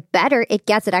Indeed, the better it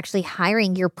gets at actually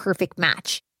hiring your perfect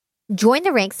match. Join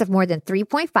the ranks of more than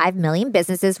 3.5 million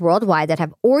businesses worldwide that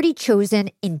have already chosen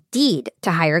Indeed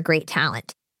to hire great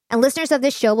talent. And listeners of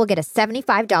this show will get a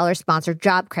 $75 sponsored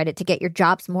job credit to get your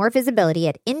jobs more visibility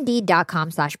at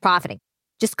Indeed.com/profiting.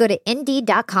 Just go to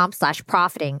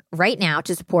Indeed.com/profiting right now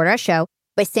to support our show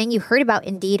by saying you heard about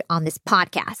Indeed on this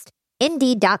podcast.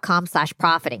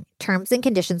 Indeed.com/profiting. Terms and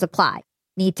conditions apply.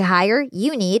 Need to hire?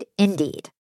 You need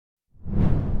Indeed.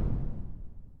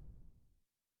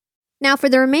 Now, for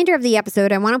the remainder of the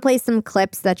episode, I want to play some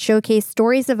clips that showcase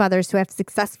stories of others who have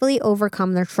successfully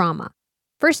overcome their trauma.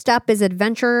 First up is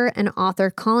adventurer and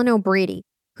author Colin O'Brady,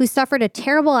 who suffered a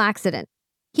terrible accident.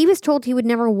 He was told he would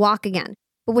never walk again,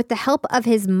 but with the help of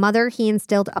his mother, he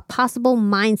instilled a possible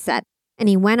mindset, and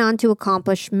he went on to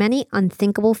accomplish many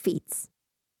unthinkable feats.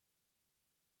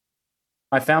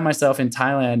 I found myself in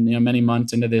Thailand, many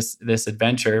months into this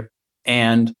adventure,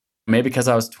 and maybe because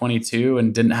I was 22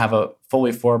 and didn't have a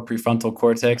fully formed prefrontal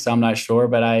cortex, I'm not sure,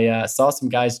 but I saw some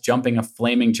guys jumping a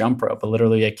flaming jump rope,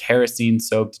 literally a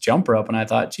kerosene-soaked jump rope, and I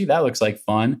thought, gee, that looks like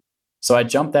fun. So I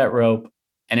jumped that rope,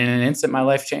 and in an instant, my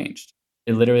life changed.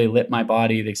 It literally lit my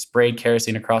body. They sprayed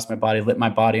kerosene across my body, lit my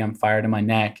body on fire to my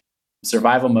neck.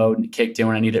 Survival mode kicked in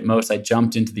when I needed it most. I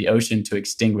jumped into the ocean to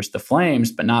extinguish the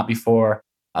flames, but not before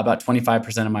about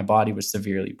 25% of my body was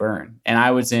severely burned. And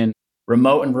I was in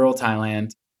remote and rural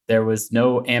Thailand. There was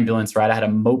no ambulance ride. I had a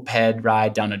moped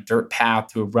ride down a dirt path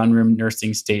to a run-room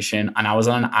nursing station, and I was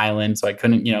on an island, so I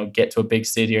couldn't, get to a big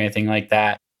city or anything like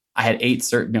that. I had 8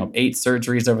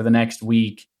 surgeries over the next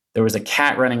week. There was a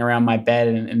cat running around my bed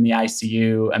in the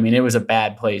ICU. I mean, it was a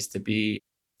bad place to be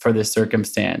for this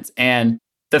circumstance. And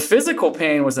the physical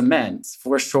pain was immense,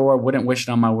 for sure. Wouldn't wish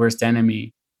it on my worst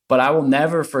enemy. But I will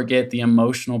never forget the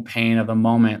emotional pain of the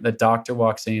moment the doctor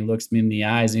walks in, he looks me in the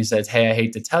eyes and he says, hey, I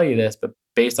hate to tell you this, but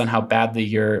based on how badly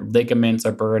your ligaments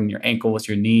are burned, your ankles,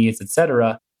 your knees,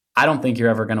 etc., I don't think you're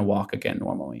ever going to walk again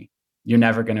normally. You're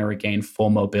never going to regain full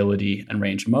mobility and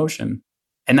range of motion.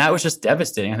 And that was just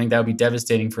devastating. I think that would be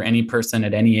devastating for any person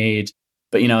at any age.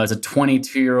 But, as a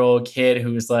 22-year-old kid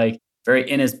who was like very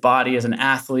in his body as an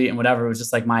athlete and whatever. It was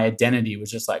just like my identity was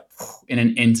just like in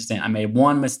an instant. I made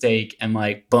one mistake and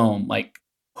like, boom, like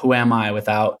who am I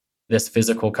without this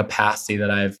physical capacity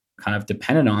that I've kind of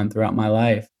depended on throughout my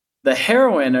life? The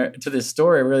heroine to this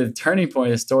story, really the turning point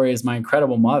of the story, is my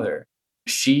incredible mother.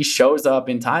 She shows up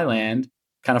in Thailand,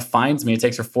 kind of finds me. It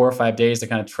takes her 4 or 5 days to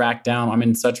kind of track down. I'm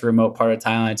in such a remote part of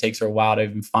Thailand. It takes her a while to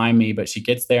even find me, but she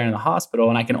gets there in the hospital.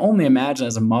 And I can only imagine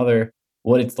as a mother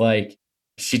what it's like.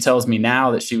 She tells me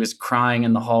now that she was crying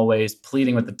in the hallways,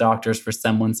 pleading with the doctors for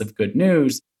semblance of good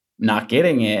news, not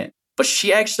getting it. But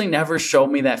she actually never showed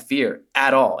me that fear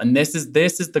at all. And this is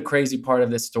the crazy part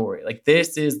of this story. Like,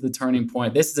 this is the turning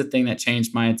point. This is the thing that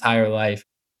changed my entire life.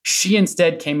 She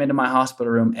instead came into my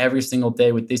hospital room every single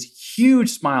day with this huge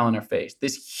smile on her face,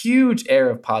 this huge air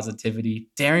of positivity,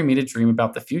 daring me to dream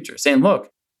about the future, saying, look,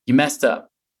 you messed up.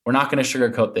 We're not going to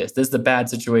sugarcoat this. This is a bad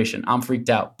situation. I'm freaked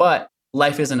out, but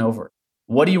life isn't over.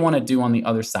 What do you want to do on the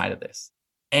other side of this?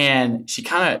 And she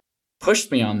kind of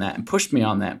pushed me on that and pushed me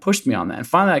on that and pushed me on that. And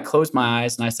finally, I closed my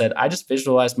eyes and I said, I just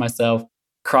visualized myself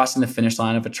crossing the finish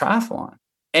line of a triathlon.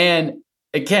 And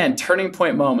again, turning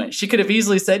point moment. She could have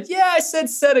easily said, yeah, I said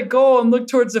set a goal and look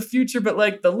towards the future, but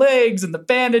like the legs and the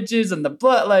bandages and the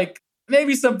blood, like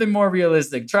maybe something more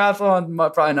realistic. Triathlon,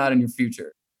 probably not in your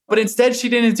future. But instead, she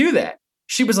didn't do that.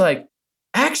 She was like,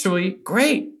 actually,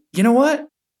 great. You know what?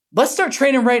 Let's start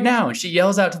training right now. And she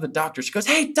yells out to the doctor. She goes,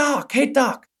 hey, doc,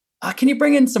 can you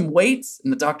bring in some weights?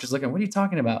 And the doctor's looking, what are you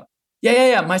talking about?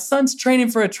 Yeah. My son's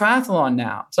training for a triathlon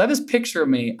now. So I have this picture of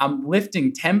me. I'm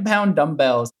lifting 10-pound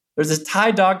dumbbells. There's this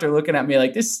Thai doctor looking at me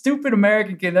like, this stupid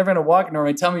American kid never going to walk nor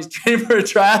and tell me he's training for a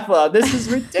triathlon. This is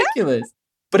ridiculous.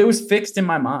 But it was fixed in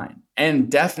my mind.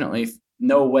 And definitely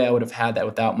no way I would have had that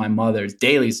without my mother's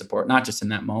daily support, not just in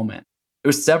that moment. It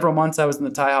was several months I was in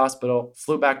the Thai hospital,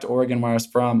 flew back to Oregon where I was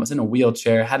from. I was in a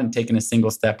wheelchair, hadn't taken a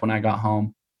single step when I got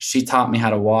home. She taught me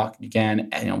how to walk again,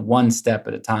 and one step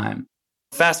at a time.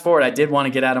 Fast forward, I did want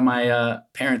to get out of my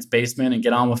parents' basement and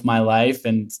get on with my life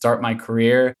and start my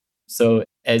career. So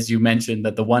as you mentioned,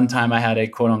 that the one time I had a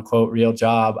quote unquote real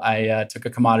job, I took a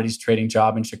commodities trading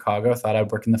job in Chicago. Thought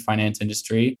I'd work in the finance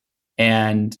industry.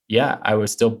 And yeah, I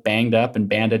was still banged up and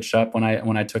bandaged up when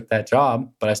I took that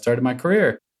job, but I started my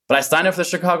career. But I signed up for the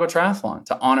Chicago Triathlon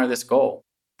to honor this goal.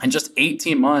 And just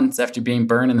 18 months after being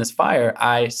burned in this fire,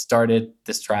 I started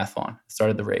this triathlon,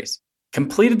 started the race,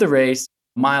 completed the race,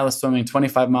 a mile of swimming,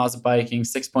 25 miles of biking,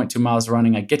 6.2 miles of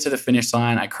running. I get to the finish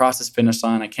line. I cross this finish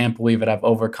line. I can't believe it. I've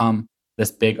overcome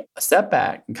this big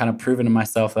setback and kind of proven to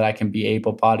myself that I can be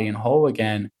able-bodied and whole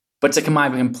again. But to my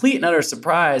complete and utter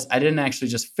surprise, I didn't actually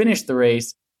just finish the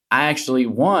race. I actually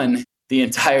won the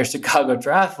entire Chicago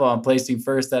Triathlon, placing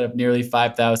first out of nearly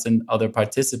 5,000 other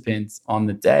participants on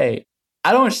the day.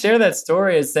 I don't share that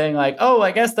story as saying like, oh,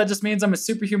 I guess that just means I'm a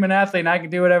superhuman athlete and I can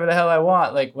do whatever the hell I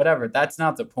want. Like, whatever. That's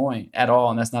not the point at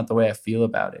all. And that's not the way I feel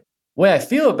about it. The way I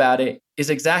feel about it is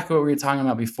exactly what we were talking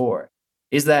about before,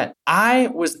 is that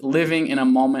I was living in a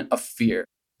moment of fear,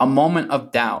 a moment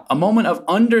of doubt, a moment of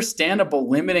understandable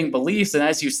limiting beliefs. And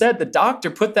as you said, the doctor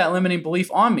put that limiting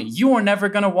belief on me. You are never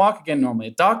going to walk again normally.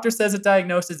 A doctor says a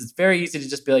diagnosis. It's very easy to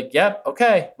just be like, yep,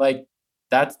 okay, like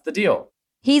that's the deal.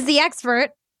 He's the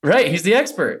expert. Right, he's the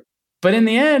expert. But in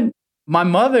the end, my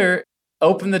mother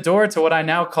opened the door to what I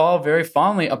now call very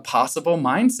fondly a possible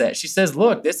mindset. She says,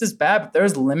 look, this is bad, but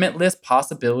there's limitless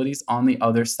possibilities on the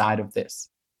other side of this.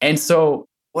 And so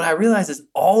what I realize is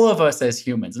all of us as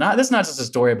humans, this is not just a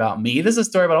story about me, this is a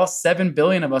story about all 7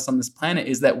 billion of us on this planet,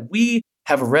 is that we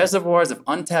have reservoirs of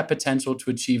untapped potential to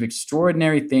achieve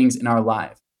extraordinary things in our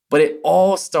life. But it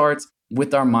all starts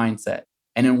with our mindset.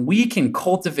 And then we can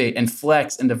cultivate and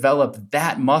flex and develop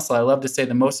that muscle. I love to say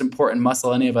the most important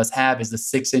muscle any of us have is the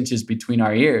 6 inches between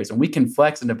our ears. And we can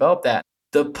flex and develop that.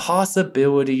 The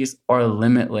possibilities are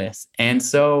limitless. And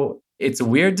so it's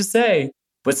weird to say,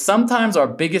 but sometimes our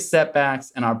biggest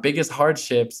setbacks and our biggest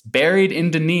hardships, buried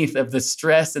underneath of the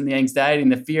stress and the anxiety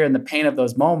and the fear and the pain of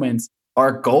those moments,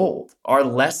 are gold, are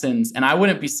lessons. And I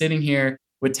wouldn't be sitting here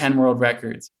with 10 world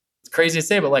records. It's crazy to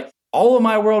say, but like, all of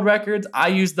my world records, I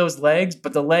used those legs,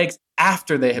 but the legs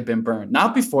after they had been burned,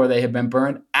 not before they had been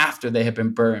burned, after they had been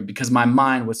burned, because my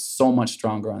mind was so much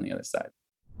stronger on the other side.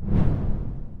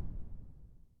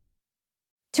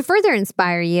 To further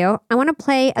inspire you, I want to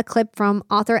play a clip from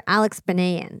author Alex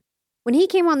Banayan. When he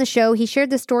came on the show, he shared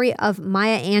the story of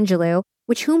Maya Angelou,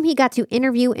 whom he got to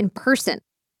interview in person.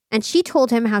 And she told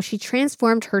him how she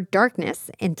transformed her darkness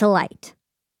into light.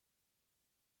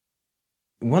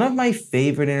 One of my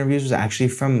favorite interviews was actually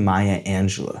from Maya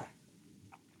Angelou.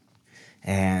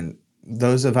 And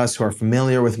those of us who are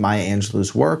familiar with Maya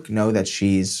Angelou's work know that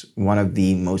she's one of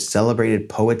the most celebrated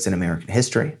poets in American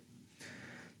history.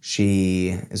 She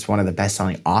is one of the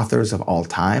best-selling authors of all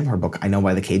time. Her book, I Know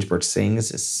Why the Caged Bird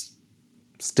Sings, is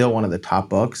still one of the top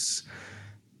books.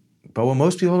 But what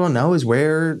most people don't know is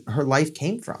where her life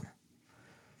came from.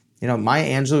 You know, Maya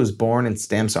Angelou was born in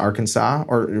Stamps, Arkansas,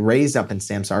 or raised up in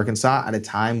Stamps, Arkansas, at a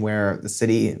time where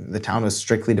the town was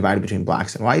strictly divided between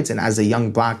blacks and whites. And as a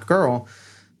young black girl,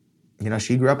 you know,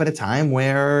 she grew up at a time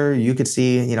where you could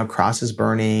see, you know, crosses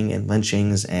burning and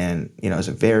lynchings. And, you know, it was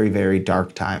a very, very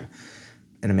dark time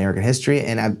in American history.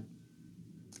 And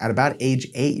at about age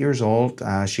 8 years old,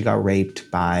 she got raped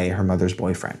by her mother's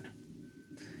boyfriend.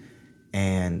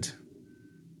 And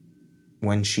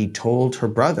when she told her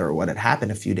brother what had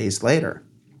happened a few days later,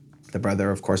 the brother,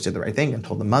 of course, did the right thing and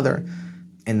told the mother.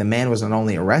 And the man was not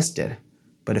only arrested,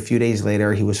 but a few days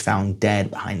later, he was found dead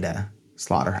behind a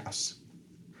slaughterhouse.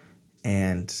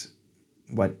 And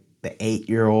what the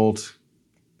 8-year-old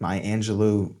Maya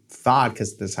Angelou thought,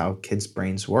 because that's how kids'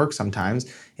 brains work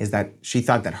sometimes, is that she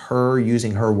thought that her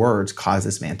using her words caused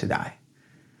this man to die.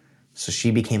 So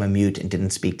she became a mute and didn't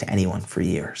speak to anyone for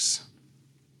years.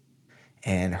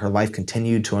 And her life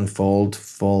continued to unfold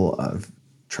full of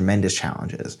tremendous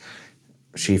challenges.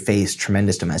 She faced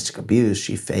tremendous domestic abuse.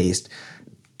 She faced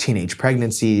teenage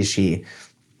pregnancies.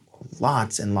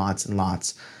 Lots and lots and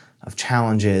lots of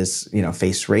challenges, you know,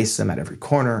 faced racism at every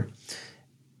corner.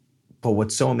 But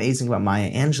what's so amazing about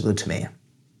Maya Angelou to me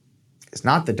is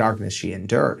not the darkness she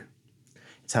endured.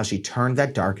 It's how she turned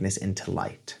that darkness into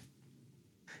light.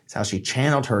 It's how she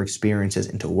channeled her experiences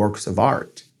into works of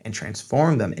art and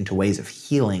transformed them into ways of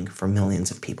healing for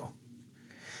millions of people.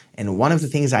 And one of the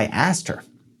things I asked her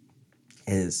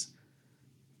is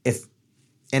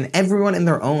and everyone in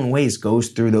their own ways goes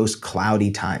through those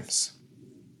cloudy times.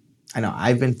 I know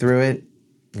I've been through it.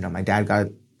 You know, my dad got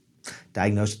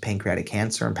diagnosed with pancreatic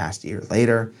cancer and passed a year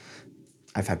later.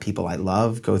 I've had people I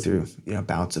love go through, you know,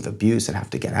 bouts of abuse and have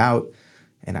to get out.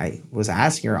 And I was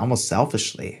asking her almost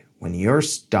selfishly, when you're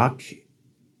stuck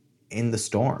in the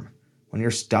storm, when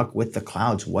you're stuck with the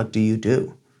clouds, what do you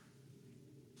do?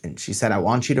 And she said, I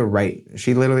want you to write.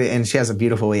 She literally, and she has a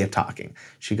beautiful way of talking.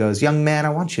 She goes, young man, I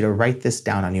want you to write this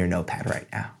down on your notepad right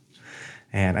now.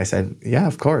 And I said, yeah,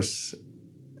 of course.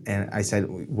 And I said,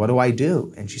 what do I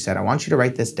do? And she said, I want you to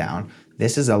write this down.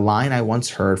 This is a line I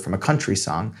once heard from a country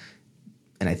song,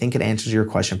 and I think it answers your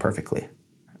question perfectly.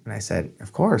 And I said,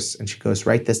 of course. And she goes,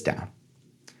 write this down.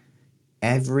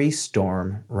 Every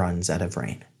storm runs out of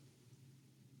rain.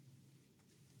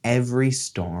 Every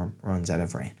storm runs out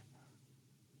of rain.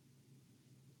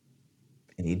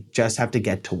 And you just have to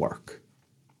get to work.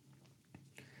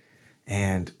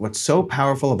 And what's so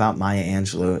powerful about Maya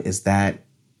Angelou is that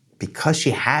because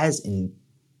she had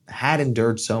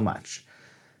endured so much,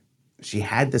 she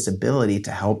had this ability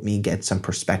to help me get some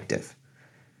perspective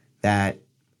that,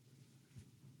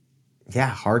 yeah,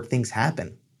 hard things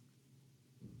happen,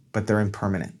 but they're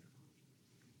impermanent.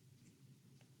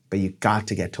 But you got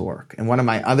to get to work. And one of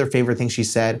my other favorite things she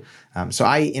said, so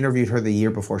I interviewed her the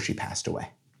year before she passed away.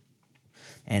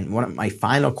 And one of my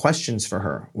final questions for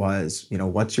her was, you know,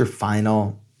 what's your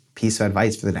final piece of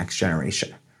advice for the next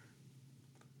generation?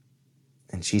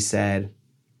 And she said,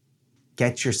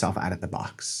 get yourself out of the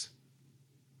box.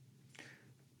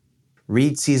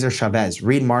 Read Cesar Chavez,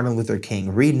 read Martin Luther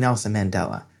King, read Nelson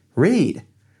Mandela. Read.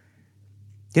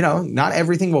 You know, not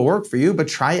everything will work for you, but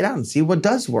try it out and see what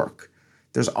does work.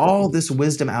 There's all this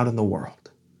wisdom out in the world.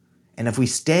 And if we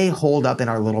stay holed up in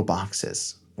our little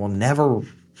boxes, we'll never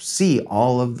see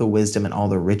all of the wisdom and all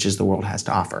the riches the world has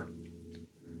to offer.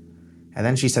 And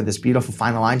then she said this beautiful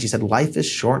final line. She said, life is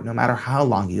short no matter how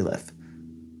long you live.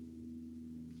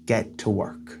 Get to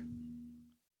work.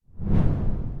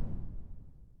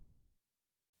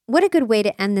 What a good way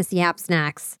to end this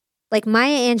YAPSnacks. Like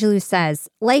Maya Angelou says,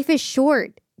 life is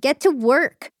short. Get to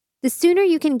work. The sooner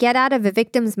you can get out of a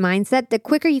victim's mindset, the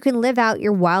quicker you can live out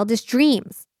your wildest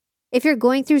dreams. If you're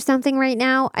going through something right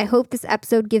now, I hope this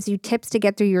episode gives you tips to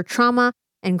get through your trauma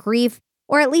and grief,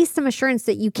 or at least some assurance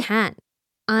that you can.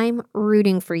 I'm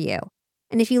rooting for you.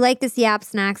 And if you like this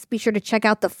YAPSnacks, be sure to check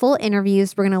out the full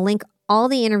interviews. We're going to link all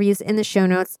the interviews in the show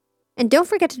notes. And don't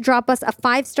forget to drop us a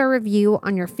 5-star review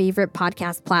on your favorite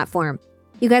podcast platform.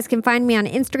 You guys can find me on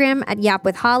Instagram at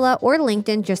YapWithHala or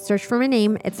LinkedIn. Just search for my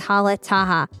name. It's Hala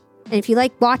Taha. And if you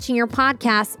like watching your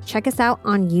podcast, check us out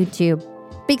on YouTube.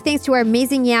 Big thanks to our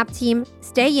amazing Yap team.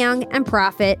 Stay young and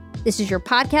profit. This is your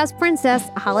podcast princess,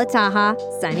 Hala Taha,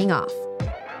 signing off.